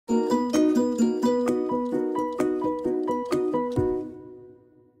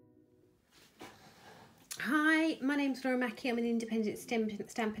name's Mackie. I'm an independent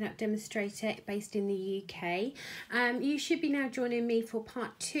Stampin' Up demonstrator based in the UK. You should be now joining me for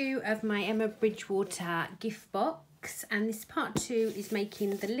part 2 of my Emma Bridgewater gift box. And this part 2 is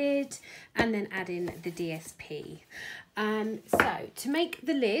making the lid and then adding the DSP. So to make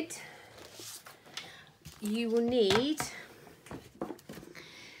the lid, you will need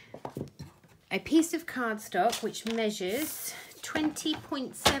a piece of cardstock which measures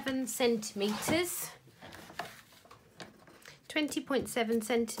 20.7 centimetres. 20.7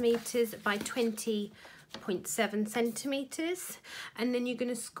 centimetres by 20.7 centimetres, and then you're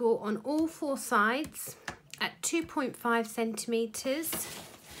going to score on all 4 sides at 2.5 centimetres,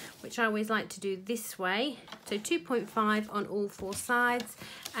 which I always like to do this way. So 2.5 on all 4 sides,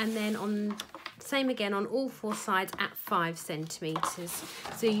 and then on same again on all 4 sides at 5 centimetres.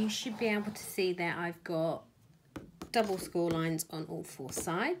 So you should be able to see there I've got double score lines on all 4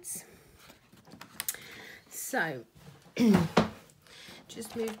 sides. So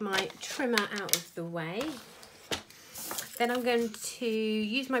just move my trimmer out of the way. Then I'm going to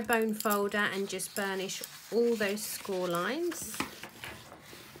use my bone folder and just burnish all those score lines.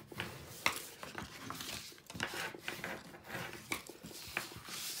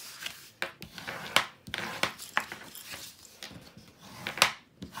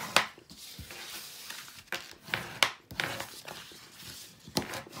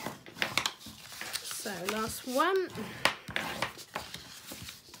 So last one.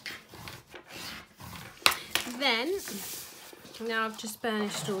 Then, now I've just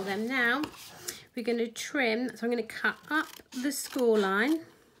burnished all them now, we're going to trim, so I'm going to cut up the score line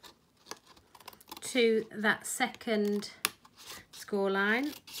to that second score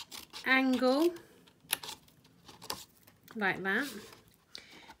line, angle, like that,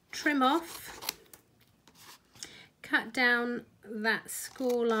 trim off, cut down that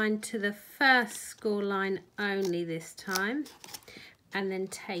score line to the first score line only this time, and then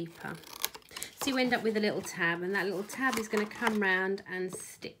taper. So you end up with a little tab, and that little tab is going to come round and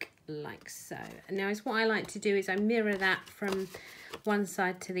stick like so. And now what I like to do is I mirror that from one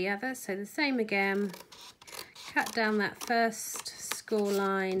side to the other. So the same again, cut down that first score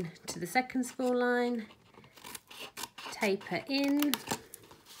line to the second score line, taper in,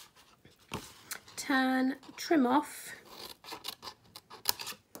 turn, trim off,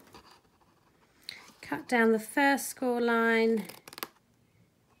 cut down the first score line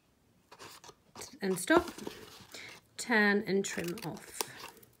and stop, turn and trim off.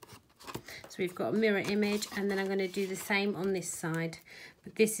 So we've got a mirror image, and then I'm going to do the same on this side,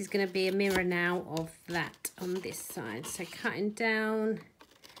 but this is going to be a mirror now of that on this side. So cutting down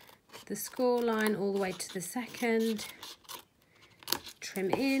the score line all the way to the second,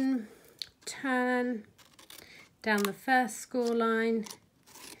 trim in, turn, down the first score line,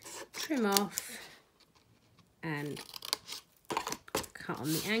 trim off, and cut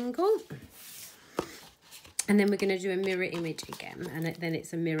on the angle. And then we're going to do a mirror image again, and then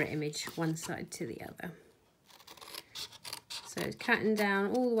it's a mirror image one side to the other. So cutting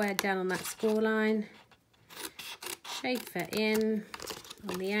down all the way down on that score line, shaper in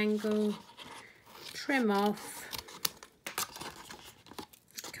on the angle, trim off,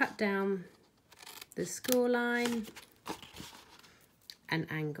 cut down the score line and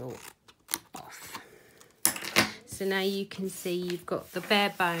angle off. So now you can see you've got the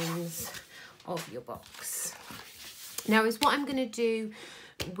bare bones of your box. Now is what I'm going to do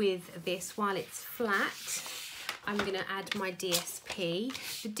with this while it's flat. I'm going to add my DSP.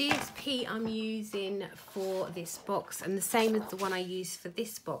 The DSP I'm using for this box, and the same as the one I use for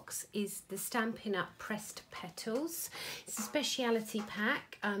this box, is the Stampin' Up Pressed Petals. It's a speciality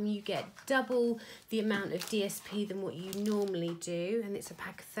pack. You get double the amount of DSP than what you normally do, and it's a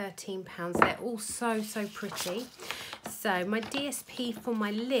pack of £13. They're all so pretty. So my DSP for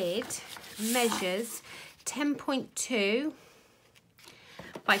my lid measures 10.2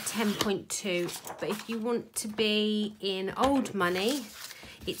 by 10.2, but if you want to be in old money,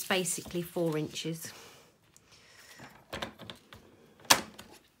 it's basically 4 inches.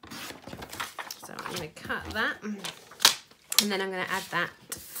 So I'm going to cut that, and then I'm going to add that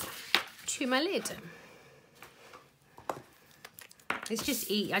to my lid. It's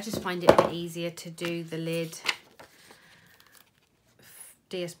just I just find it a bit easier to do the lid,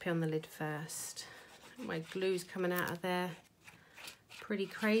 DSP on the lid first. My glue's coming out of there pretty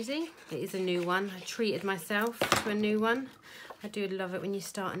crazy. It is a new one. I treated myself to a new one. I do love it when you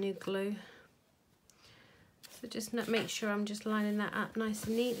start a new glue. So just make sure I'm just lining that up nice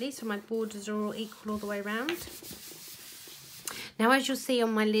and neatly so my borders are all equal all the way around. Now, as you'll see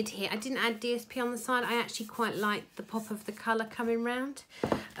on my lid here, I didn't add DSP on the side. I actually quite like the pop of the colour coming round.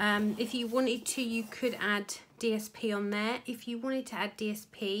 If you wanted to, you could add DSP on there. If you wanted to add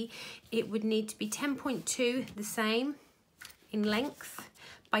DSP, it would need to be 10.2, the same in length,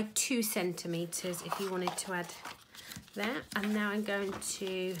 by 2 centimetres if you wanted to add that. And now I'm going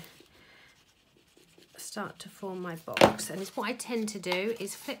to start to form my box. And it's what I tend to do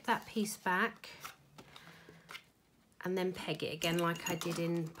is flip that piece back and then peg it again like I did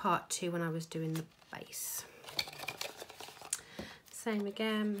in part 2 when I was doing the base. Same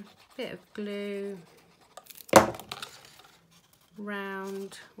again, bit of glue,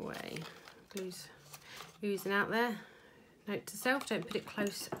 round way, glue's oozing out there. Note to self, don't put it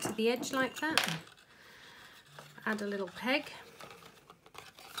close to the edge like that. Add a little peg.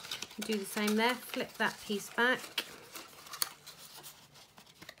 Do the same there, flip that piece back.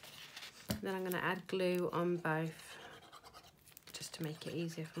 Then I'm going to add glue on both, just to make it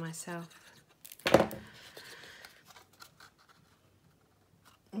easier for myself.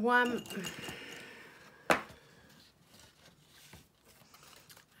 One.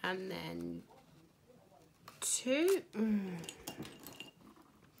 And then 2. And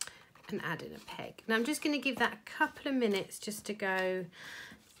add in a peg. Now I'm just going to give that a couple of minutes just to go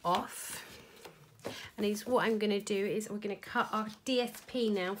off. And what I'm going to do is we're going to cut our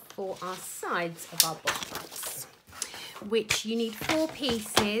DSP now for our sides of our box, which you need 4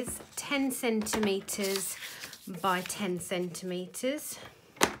 pieces, 10 centimetres by 10 centimetres.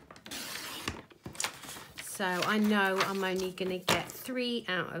 So I know I'm only going to get 3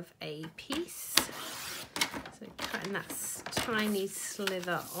 out of a piece. So cutting that tiny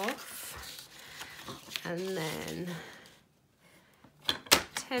slither off. And then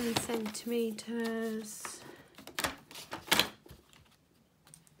 10 centimetres,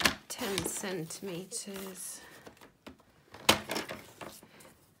 10 centimetres,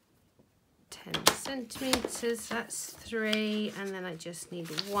 10 centimetres, that's 3, and then I just need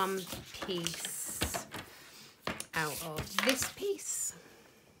 1 piece out of this piece.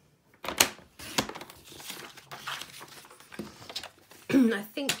 I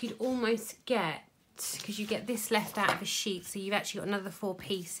think you'd almost get, because you get this left out of a sheet, so you've actually got another 4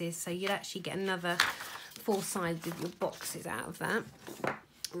 pieces, so you'd actually get another 4 sides of your boxes out of that.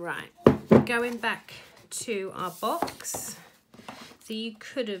 Right, going back to our box, so you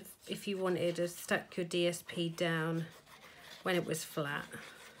could have, if you wanted, have stuck your DSP down when it was flat.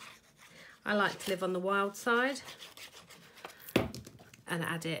 I like to live on the wild side and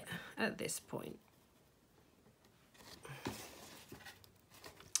add it at this point.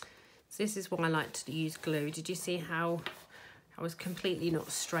 So this is why I like to use glue. Did you see how I was completely not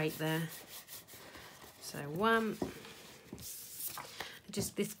straight there? So 1.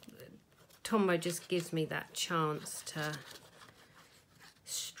 Just this Tombow just gives me that chance to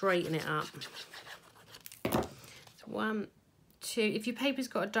straighten it up. So 1, 2. If your paper's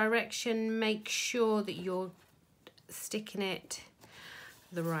got a direction, make sure that you're sticking it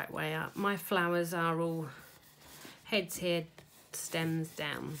the right way up. My flowers are all heads here, stems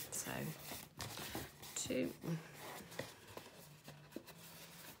down, so 2. And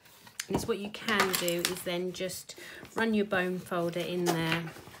it's what you can do is then just run your bone folder in there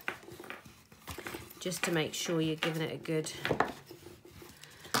just to make sure you're giving it a good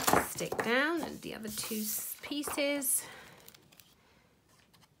stick down. And the other 2 pieces,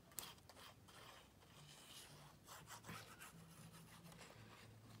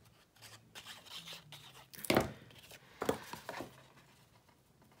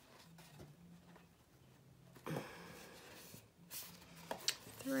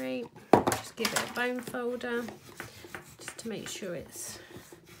 just give it a bone folder just to make sure it's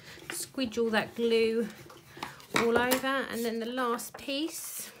squidge all that glue all over. And then the last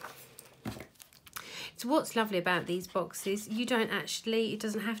piece. So what's lovely about these boxes, you don't actually, it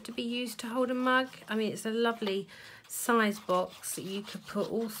doesn't have to be used to hold a mug. I mean, it's a lovely size box that you could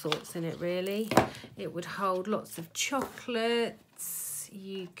put all sorts in it, really. It would hold lots of chocolates.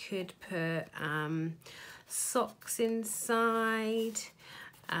 You could put socks inside.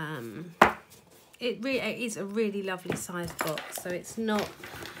 It is a really lovely size box, so it's not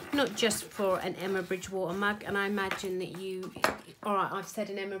just for an Emma Bridgewater mug. And I imagine that you, all right, I've said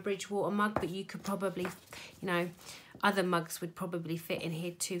an Emma Bridgewater mug, but you could probably, you know, other mugs would probably fit in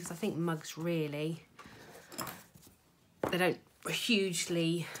here too, because I think mugs really, they don't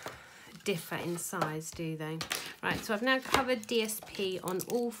hugely differ in size, do they? Right, so I've now covered DSP on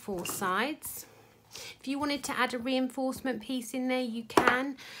all 4 sides. If you wanted to add a reinforcement piece in there, you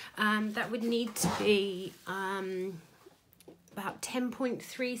can. That would need to be about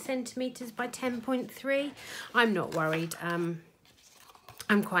 10.3 centimetres by 10.3. I'm not worried.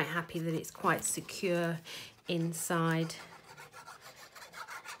 I'm quite happy that it's quite secure inside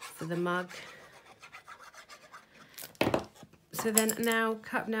for the mug. So then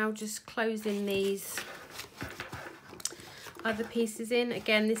now just closing these other pieces in.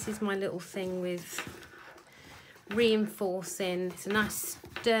 Again, this is my little thing with reinforcing. It's a nice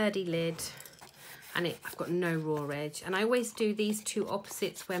sturdy lid, and I've got no raw edge. And I always do these two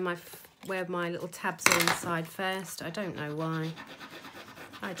opposites where my little tabs are inside first. I don't know why.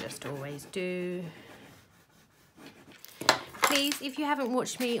 I just always do. Please, if you haven't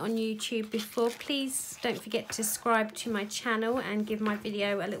watched me on YouTube before, please don't forget to subscribe to my channel and give my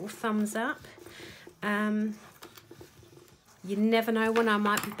video a little thumbs up. You never know when I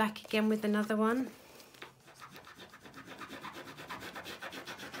might be back again with another one.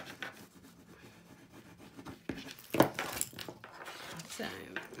 So,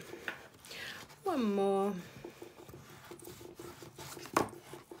 one more.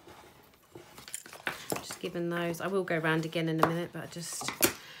 Just giving those, I will go round again in a minute, but just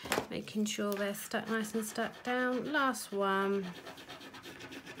making sure they're stuck nice and stuck down. Last one.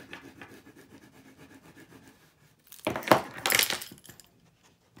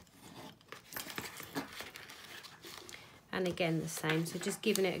 And again the same, so just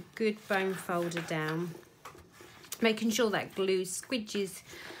giving it a good bone folder down, making sure that glue squidges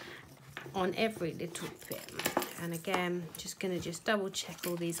on every little bit. And again, just going to double check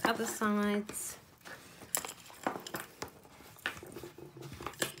all these other sides.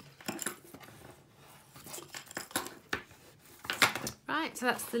 Right, so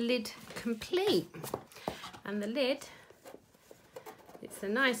that's the lid complete. And the lid, it's a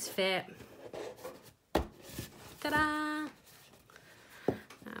nice fit. Ta-da!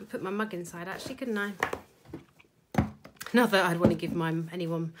 Put my mug inside actually, couldn't I? Not that I'd want to give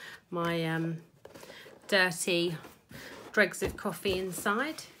anyone my dirty dregs of coffee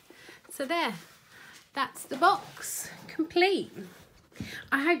inside. So there, that's the box complete.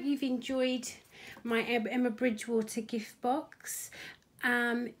 I hope you've enjoyed my Emma Bridgewater gift box.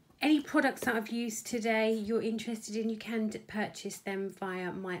 Any products that I've used today you're interested in, you can purchase them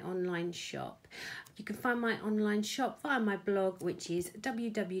via my online shop. You can find my online shop via my blog, which is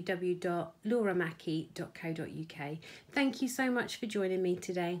www.lauramackie.co.uk. Thank you so much for joining me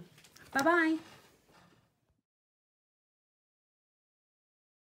today. Bye-bye.